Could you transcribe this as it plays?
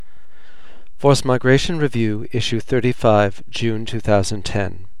Forced Migration Review, Issue 35, June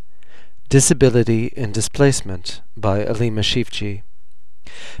 2010. Disability in Displacement by Alima Shifji.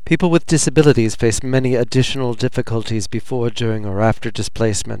 People with disabilities face many additional difficulties before, during, or after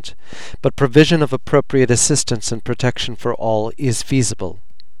displacement, but provision of appropriate assistance and protection for all is feasible.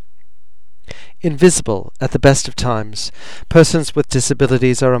 Invisible at the best of times, persons with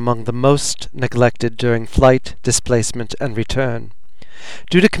disabilities are among the most neglected during flight, displacement, and return.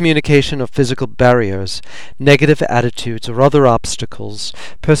 Due to communication or physical barriers, negative attitudes, or other obstacles,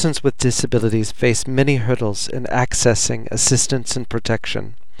 persons with disabilities face many hurdles in accessing assistance and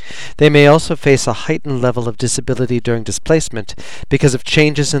protection. They may also face a heightened level of disability during displacement because of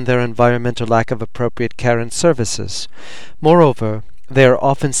changes in their environment or lack of appropriate care and services. Moreover, they are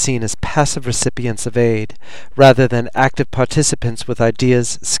often seen as passive recipients of aid, rather than active participants with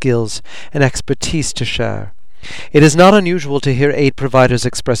ideas, skills, and expertise to share. It is not unusual to hear aid providers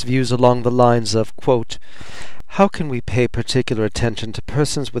express views along the lines of, quote, "How can we pay particular attention to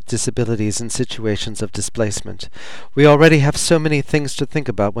persons with disabilities in situations of displacement? We already have so many things to think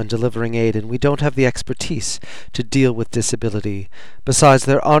about when delivering aid, and we don't have the expertise to deal with disability. Besides,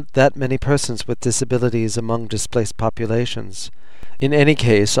 there aren't that many persons with disabilities among displaced populations. In any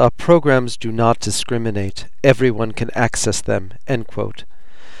case, our programs do not discriminate. Everyone can access them." End quote.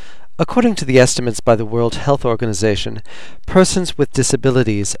 According to the estimates by the World Health Organization, persons with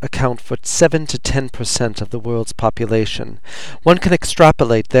disabilities account for 7 to 10% of the world's population. One can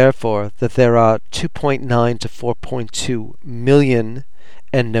extrapolate, therefore, that there are 2.9 to 4.2 million,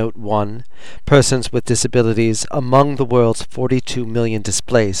 EndNote 1, persons with disabilities among the world's 42 million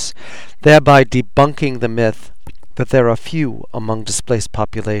displaced, thereby debunking the myth that there are few among displaced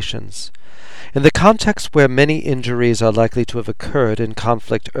populations. In the context where many injuries are likely to have occurred in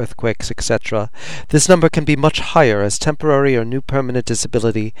conflict, earthquakes, etc., this number can be much higher, as temporary or new permanent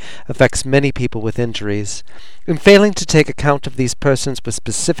disability affects many people with injuries. In failing to take account of these persons with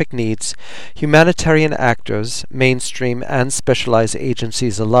specific needs, humanitarian actors, mainstream and specialized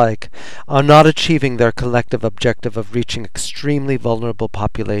agencies alike, are not achieving their collective objective of reaching extremely vulnerable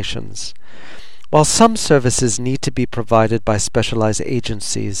populations. While some services need to be provided by specialized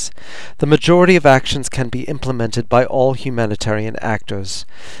agencies, the majority of actions can be implemented by all humanitarian actors.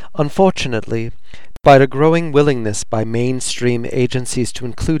 Unfortunately, despite a growing willingness by mainstream agencies to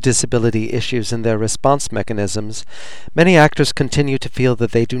include disability issues in their response mechanisms, many actors continue to feel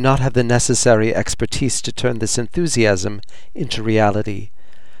that they do not have the necessary expertise to turn this enthusiasm into reality.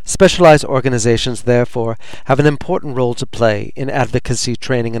 Specialized organizations, therefore, have an important role to play in advocacy,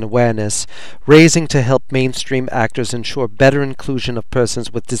 training, and awareness, raising to help mainstream actors ensure better inclusion of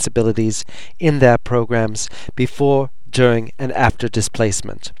persons with disabilities in their programs before, during, and after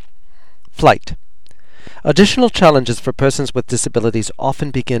displacement. Flight. Additional challenges for persons with disabilities often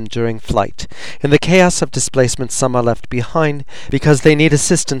begin during flight. In the chaos of displacement, some are left behind because they need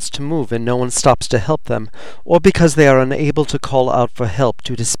assistance to move and no one stops to help them, or because they are unable to call out for help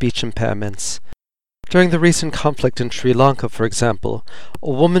due to speech impairments. During the recent conflict in Sri Lanka, for example,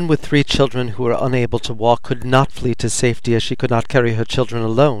 a woman with 3 children who were unable to walk could not flee to safety as she could not carry her children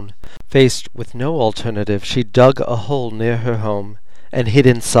alone. Faced with no alternative, she dug a hole near her home and hid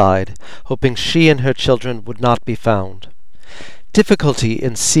inside, hoping she and her children would not be found. Difficulty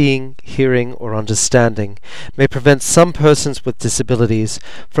in seeing, hearing, or understanding may prevent some persons with disabilities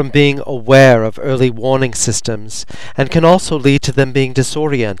from being aware of early warning systems, and can also lead to them being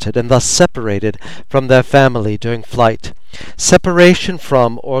disoriented and thus separated from their family during flight. Separation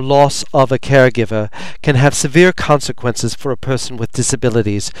from or loss of a caregiver can have severe consequences for a person with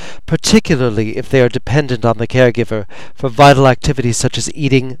disabilities, particularly if they are dependent on the caregiver for vital activities such as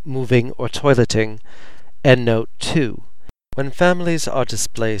eating, moving, or toileting. EndNote 2. When families are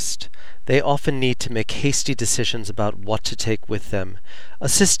displaced, they often need to make hasty decisions about what to take with them.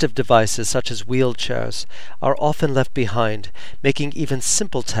 Assistive devices such as wheelchairs are often left behind, making even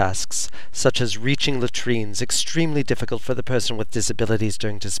simple tasks such as reaching latrines extremely difficult for the person with disabilities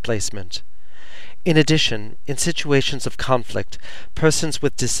during displacement. In addition, in situations of conflict, persons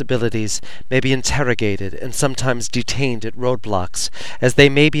with disabilities may be interrogated and sometimes detained at roadblocks, as they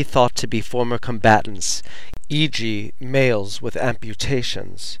may be thought to be former combatants, e.g., males with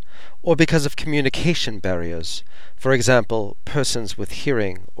amputations, or because of communication barriers, for example, persons with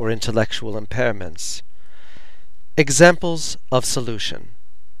hearing or intellectual impairments. Examples of solution.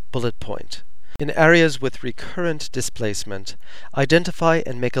 Bullet point. In areas with recurrent displacement, identify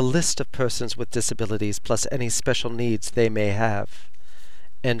and make a list of persons with disabilities plus any special needs they may have.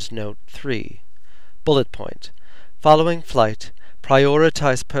 EndNote 3. Bullet point. Following flight,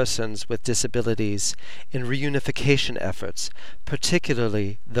 prioritize persons with disabilities in reunification efforts,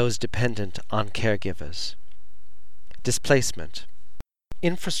 particularly those dependent on caregivers. Displacement.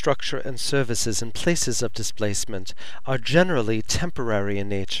 Infrastructure and services in places of displacement are generally temporary in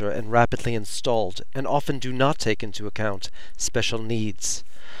nature and rapidly installed, and often do not take into account special needs.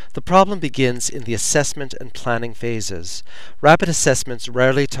 The problem begins in the assessment and planning phases. Rapid assessments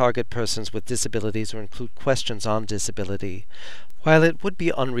rarely target persons with disabilities or include questions on disability. While it would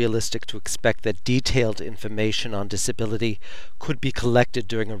be unrealistic to expect that detailed information on disability could be collected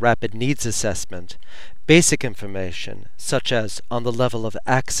during a rapid needs assessment, basic information, such as on the level of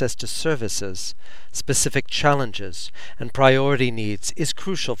access to services, specific challenges, and priority needs, is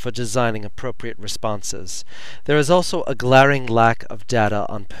crucial for designing appropriate responses. There is also a glaring lack of data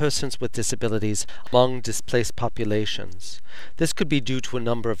on persons with disabilities among displaced populations. This could be due to a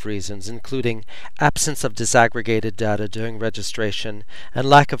number of reasons, including absence of disaggregated data during registration and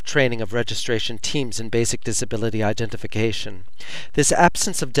lack of training of registration teams in basic disability identification. This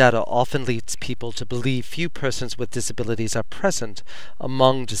absence of data often leads people to believe few persons with disabilities are present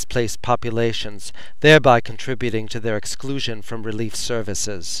among displaced populations, thereby contributing to their exclusion from relief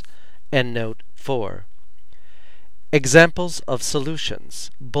services. Endnote 4. Examples of solutions.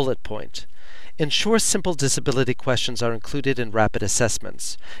 Bullet point. Ensure simple disability questions are included in rapid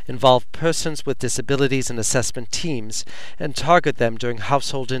assessments. Involve persons with disabilities in assessment teams and target them during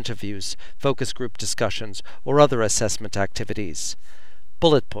household interviews, focus group discussions, or other assessment activities.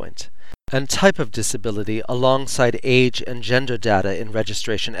 Bullet point. And type of disability alongside age and gender data in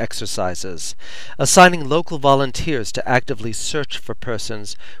registration exercises. Assigning local volunteers to actively search for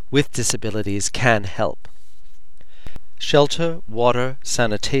persons with disabilities can help. Shelter, water,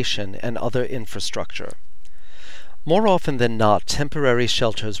 sanitation, and other infrastructure. More often than not, temporary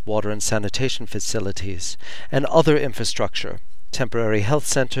shelters, water and sanitation facilities, and other infrastructure, temporary health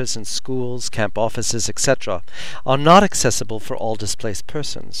centers and schools, camp offices, etc., are not accessible for all displaced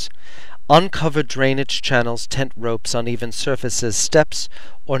persons. Uncovered drainage channels, tent ropes, uneven surfaces, steps,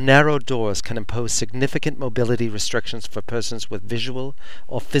 or narrow doors can impose significant mobility restrictions for persons with visual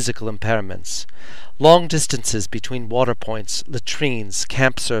or physical impairments. Long distances between water points, latrines,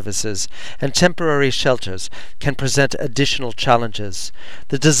 camp services, and temporary shelters can present additional challenges.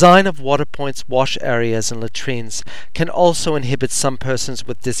 The design of water points, wash areas, and latrines can also inhibit some persons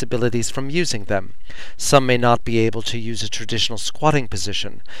with disabilities from using them. Some may not be able to use a traditional squatting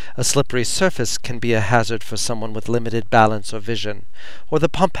position. A slippery surface can be a hazard for someone with limited balance or vision, or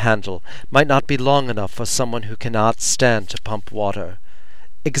the pump handle might not be long enough for someone who cannot stand to pump water.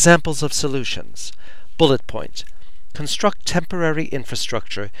 Examples of solutions. Bullet point. Construct temporary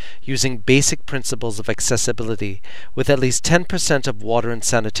infrastructure using basic principles of accessibility, with at least 10% of water and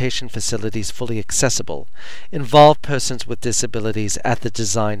sanitation facilities fully accessible. Involve persons with disabilities at the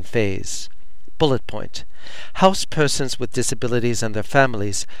design phase. Bullet point. House persons with disabilities and their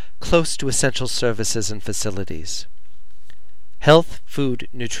families close to essential services and facilities. Health, food,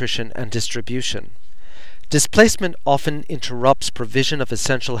 nutrition, and distribution. Displacement often interrupts provision of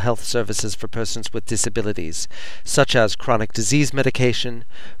essential health services for persons with disabilities, such as chronic disease medication,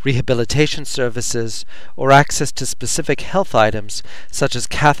 rehabilitation services, or access to specific health items such as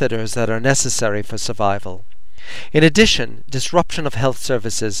catheters that are necessary for survival. In addition, disruption of health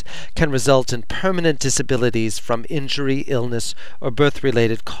services can result in permanent disabilities from injury, illness, or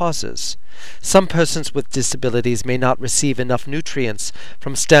birth-related causes. Some persons with disabilities may not receive enough nutrients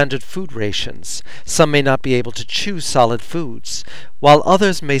from standard food rations. Some may not be able to chew solid foods, while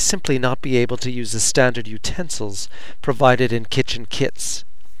others may simply not be able to use the standard utensils provided in kitchen kits.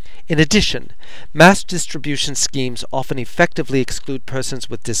 In addition, mass distribution schemes often effectively exclude persons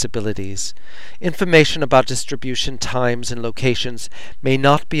with disabilities. Information about distribution times and locations may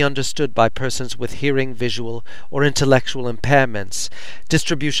not be understood by persons with hearing, visual, or intellectual impairments.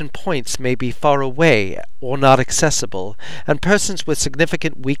 Distribution points may be far away or not accessible, and persons with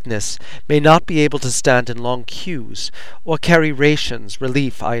significant weakness may not be able to stand in long queues or carry rations,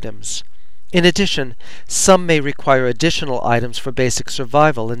 relief items. In addition, some may require additional items for basic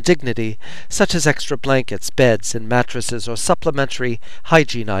survival and dignity, such as extra blankets, beds, and mattresses, or supplementary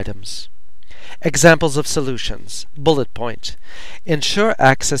hygiene items. Examples of solutions. Bullet point. Ensure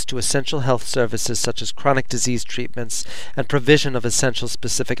access to essential health services such as chronic disease treatments and provision of essential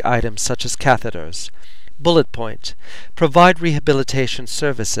specific items such as catheters. Bullet point. Provide rehabilitation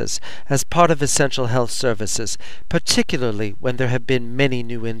services as part of essential health services, particularly when there have been many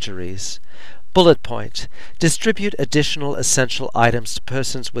new injuries. Bullet point. Distribute additional essential items to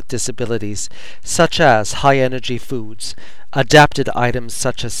persons with disabilities, such as high-energy foods, adapted items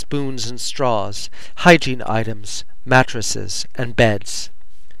such as spoons and straws, hygiene items, mattresses, and beds.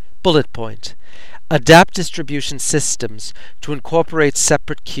 Bullet point. Adapt distribution systems to incorporate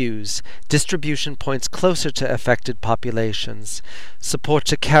separate queues, distribution points closer to affected populations, support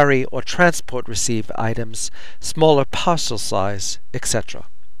to carry or transport received items, smaller parcel size, etc.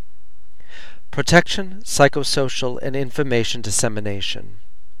 Protection, psychosocial, and information dissemination.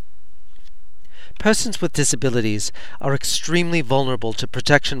 Persons with disabilities are extremely vulnerable to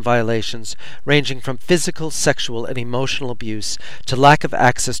protection violations ranging from physical, sexual, and emotional abuse to lack of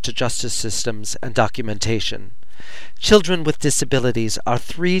access to justice systems and documentation. Children with disabilities are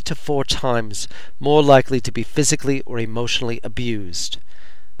 3 to 4 times more likely to be physically or emotionally abused.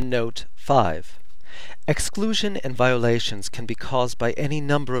 Note 5. Exclusion and violations can be caused by any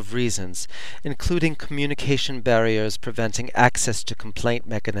number of reasons, including communication barriers preventing access to complaint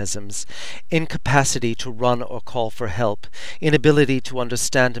mechanisms, incapacity to run or call for help, inability to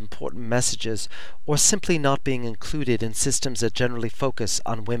understand important messages, or simply not being included in systems that generally focus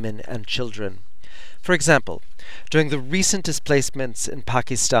on women and children. For example, during the recent displacements in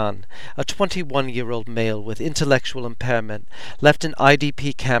Pakistan, a 21-year-old male with intellectual impairment left an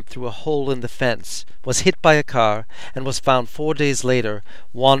IDP camp through a hole in the fence, was hit by a car, and was found 4 days later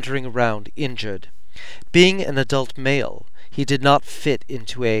wandering around injured. Being an adult male, he did not fit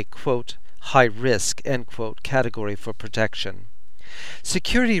into a, quote, high risk, end quote, category for protection.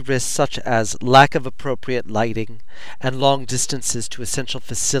 Security risks such as lack of appropriate lighting and long distances to essential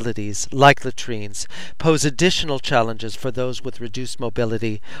facilities like latrines pose additional challenges for those with reduced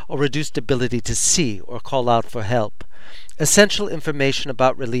mobility or reduced ability to see or call out for help. Essential information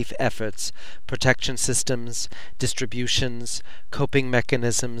about relief efforts, protection systems, distributions, coping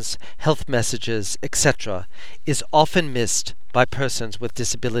mechanisms, health messages, etc., is often missed by persons with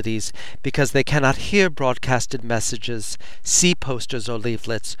disabilities because they cannot hear broadcasted messages, see posters or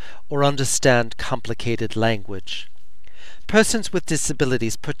leaflets, or understand complicated language. Persons with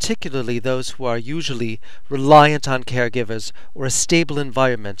disabilities, particularly those who are usually reliant on caregivers or a stable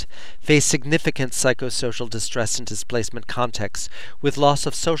environment, face significant psychosocial distress in displacement contexts, with loss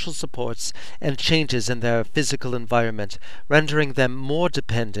of social supports and changes in their physical environment, rendering them more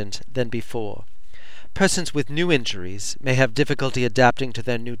dependent than before. Persons with new injuries may have difficulty adapting to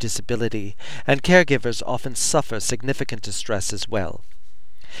their new disability, and caregivers often suffer significant distress as well.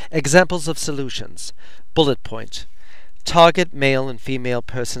 Examples of solutions. Bullet point. Target male and female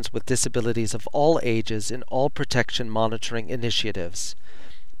persons with disabilities of all ages in all protection monitoring initiatives.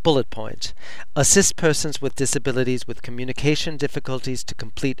 Bullet point. Assist persons with disabilities with communication difficulties to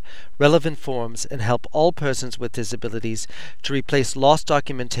complete relevant forms and help all persons with disabilities to replace lost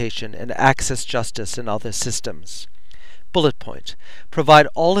documentation and access justice in other systems. Bullet point. Provide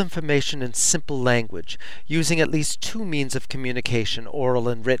all information in simple language, using at least 2 means of communication, oral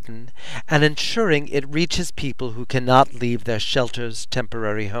and written, and ensuring it reaches people who cannot leave their shelters,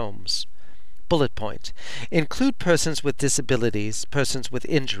 temporary homes. Bullet point. Include persons with disabilities, persons with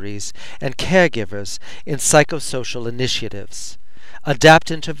injuries, and caregivers in psychosocial initiatives. Adapt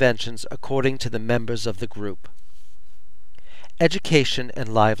interventions according to the members of the group. Education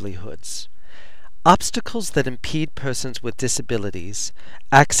and livelihoods. Obstacles that impede persons with disabilities,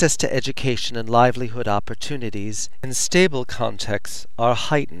 access to education and livelihood opportunities in stable contexts are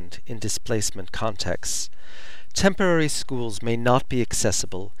heightened in displacement contexts. Temporary schools may not be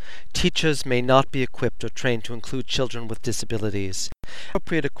accessible. Teachers may not be equipped or trained to include children with disabilities.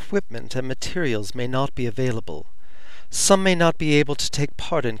 Appropriate equipment and materials may not be available. Some may not be able to take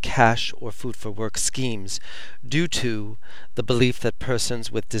part in cash or food for work schemes due to the belief that persons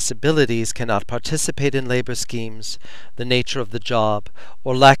with disabilities cannot participate in labor schemes, the nature of the job,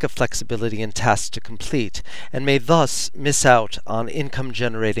 or lack of flexibility in tasks to complete, and may thus miss out on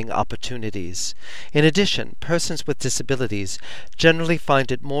income-generating opportunities. In addition, persons with disabilities generally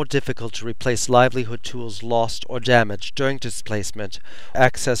find it more difficult to replace livelihood tools lost or damaged during displacement,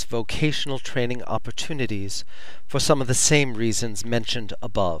 access vocational training opportunities for some of the same reasons mentioned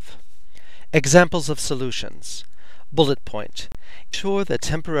above. Examples of solutions. Bullet point. Ensure that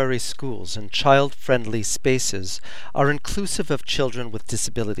temporary schools and child-friendly spaces are inclusive of children with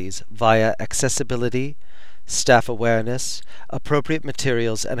disabilities via accessibility, staff awareness, appropriate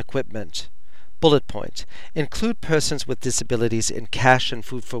materials and equipment. Bullet point. Include persons with disabilities in cash and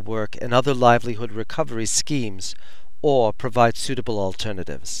food for work and other livelihood recovery schemes, or provide suitable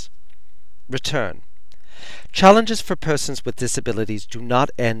alternatives. Return. Challenges for persons with disabilities do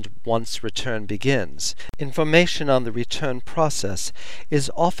not end once return begins. Information on the return process is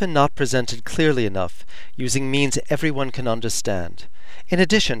often not presented clearly enough, using means everyone can understand. In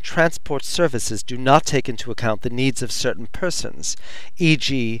addition, transport services do not take into account the needs of certain persons,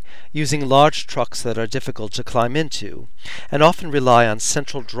 e.g., using large trucks that are difficult to climb into, and often rely on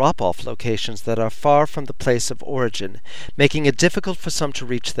central drop-off locations that are far from the place of origin, making it difficult for some to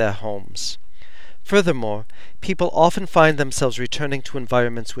reach their homes. Furthermore, people often find themselves returning to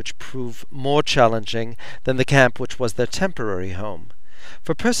environments which prove more challenging than the camp which was their temporary home.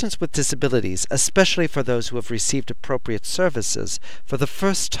 For persons with disabilities, especially for those who have received appropriate services for the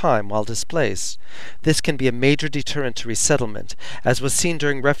first time while displaced, this can be a major deterrent to resettlement, as was seen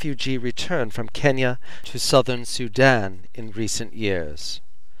during refugee return from Kenya to southern Sudan in recent years.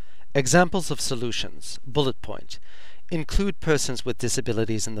 Examples of solutions. Bullet point. Include persons with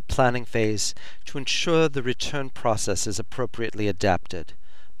disabilities in the planning phase to ensure the return process is appropriately adapted.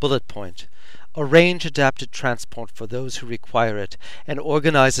 Bullet point. Arrange adapted transport for those who require it and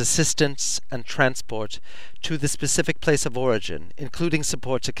organize assistance and transport to the specific place of origin, including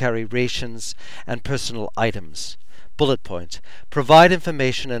support to carry rations and personal items. Bullet point. Provide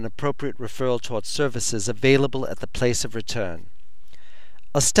information and appropriate referral towards services available at the place of return.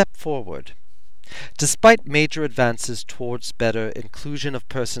 A step forward. Despite major advances towards better inclusion of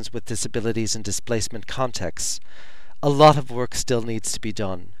persons with disabilities in displacement contexts, a lot of work still needs to be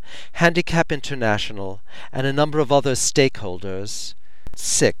done. Handicap International and a number of other stakeholders,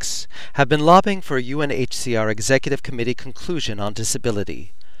 6, have been lobbying for a UNHCR Executive Committee conclusion on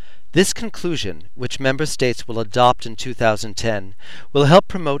disability. This conclusion, which member states will adopt in 2010, will help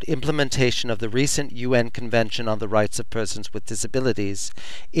promote implementation of the recent UN Convention on the Rights of Persons with Disabilities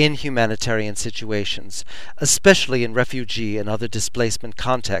in humanitarian situations, especially in refugee and other displacement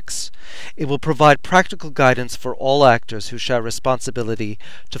contexts. It will provide practical guidance for all actors who share responsibility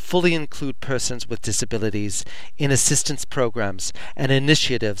to fully include persons with disabilities in assistance programs and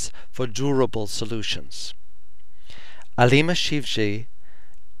initiatives for durable solutions. Aleema Shivji,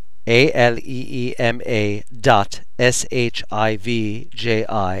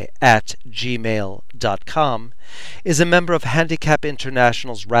 aleema.shivji@gmail.com, is a member of Handicap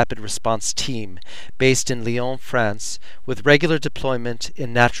International's Rapid Response Team based in Lyon, France, with regular deployment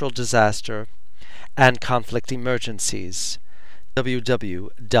in natural disaster and conflict emergencies.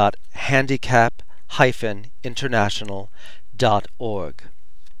 www.handicap-international.org.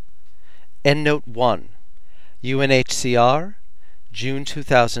 Endnote 1. UNHCR, June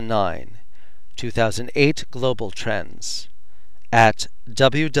 2009, 2008 Global Trends at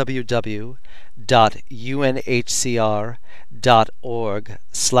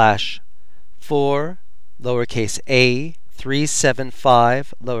www.unhcr.org/4 lowercase a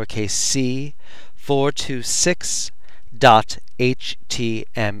 375 lowercase c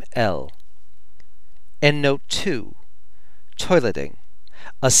 426.html. Endnote 2. Toileting.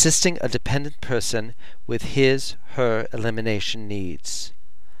 Assisting a dependent person with his/her elimination needs.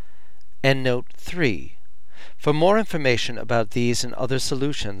 Endnote 3. For more information about these and other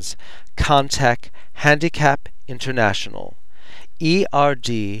solutions, contact Handicap International,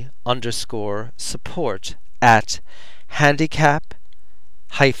 ERD_support at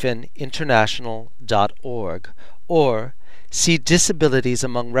handicap-international.org, or see Disabilities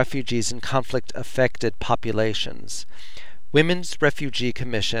Among Refugees and Conflict-Affected Populations, Women's Refugee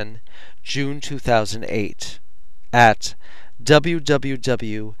Commission, June 2008, at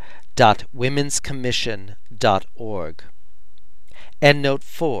www.womenscommission.org. Endnote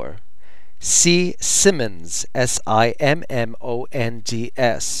 4. C. Simmons,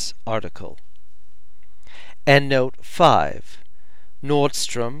 SIMMONDS, article. Endnote 5.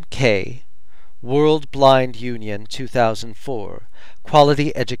 Nordstrom, K. World Blind Union, 2004.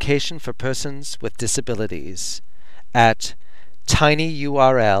 Quality Education for Persons with Disabilities, at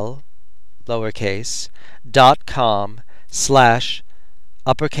tinyurl lowercase .com/NORDSTROM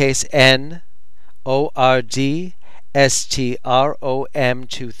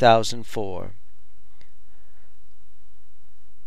 2004.